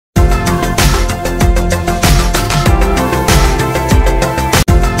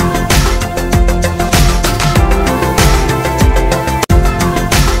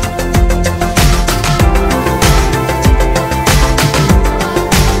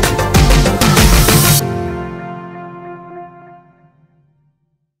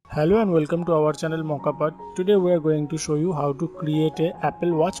Hello and welcome to our channel Mockup. Today we are going to show you how to create a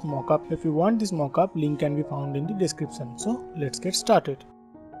Apple Watch mockup. If you want this mockup, link can be found in the description. So let's get started.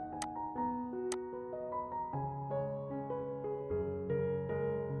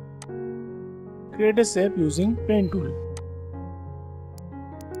 Create a shape using pen tool.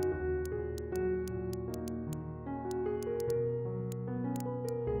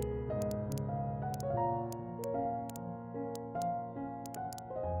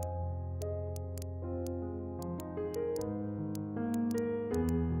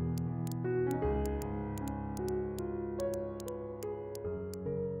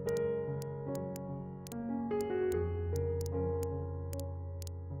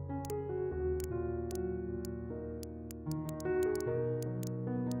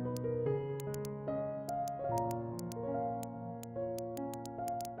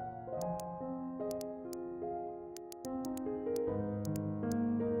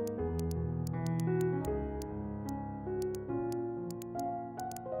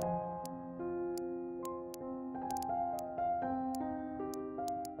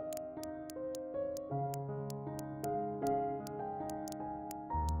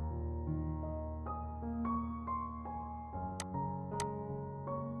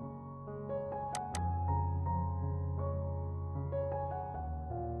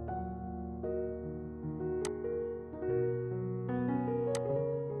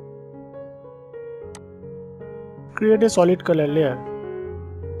 Create a solid color layer.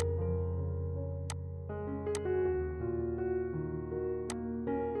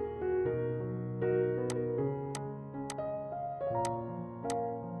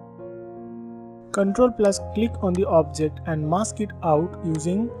 Ctrl plus click on the object and mask it out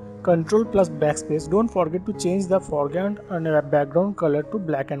using Ctrl plus backspace. Don't forget to change the foreground and background color to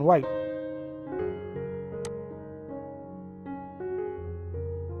black and white.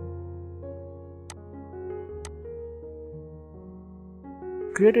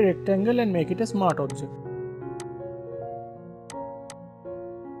 Create a rectangle and make it a smart object.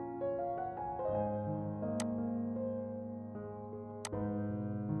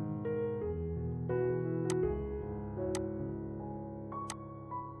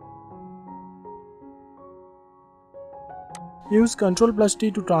 Use Ctrl plus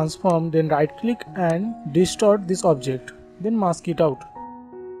T to transform, then right click and distort this object, then mask it out.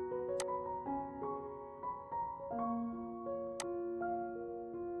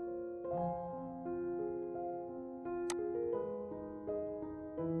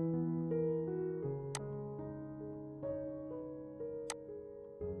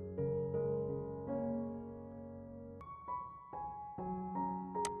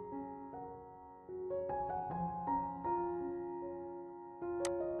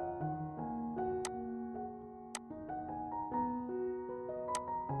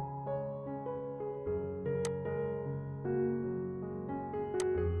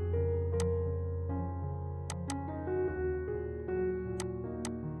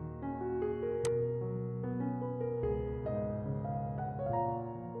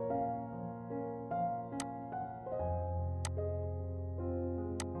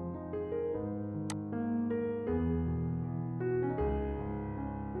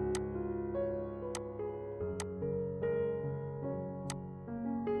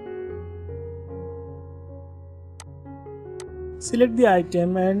 Select the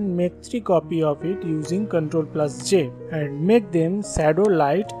item and make 3 copies of it using Ctrl plus J and make them shadow,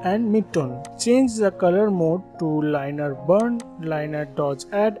 light and mid-tone. Change the color mode to liner burn, liner dodge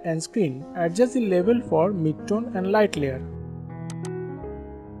add and screen. Adjust the level for mid-tone and light layer.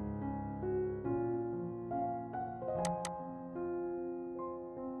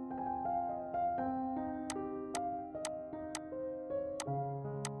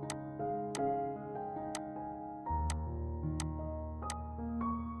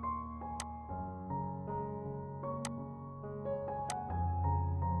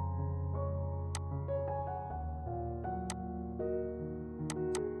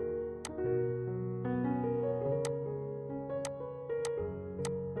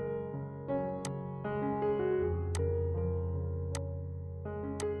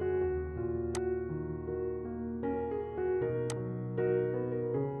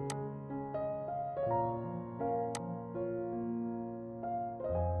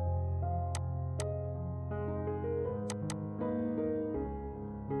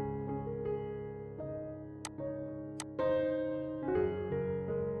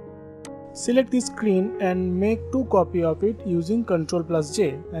 Select the screen and make 2 copies of it using Ctrl plus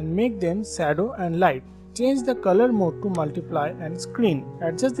J and make them shadow and light. Change the color mode to multiply and screen.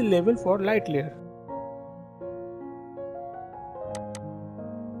 Adjust the level for light layer.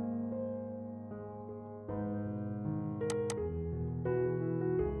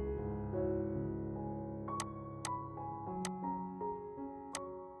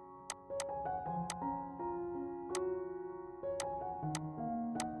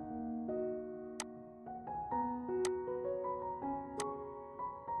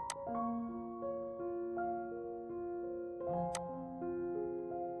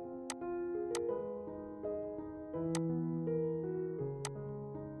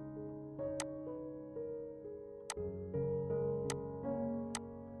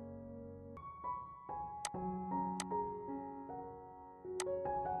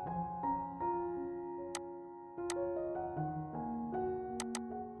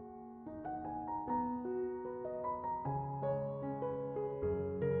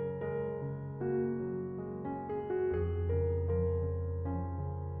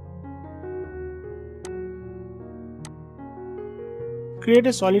 Create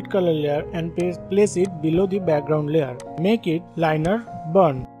a solid color layer and place it below the background layer. Make it liner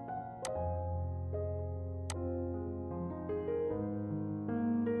burn.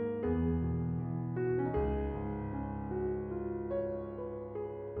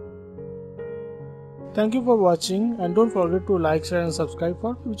 Thank you for watching and don't forget to like, share and subscribe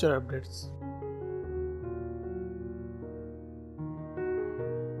for future updates.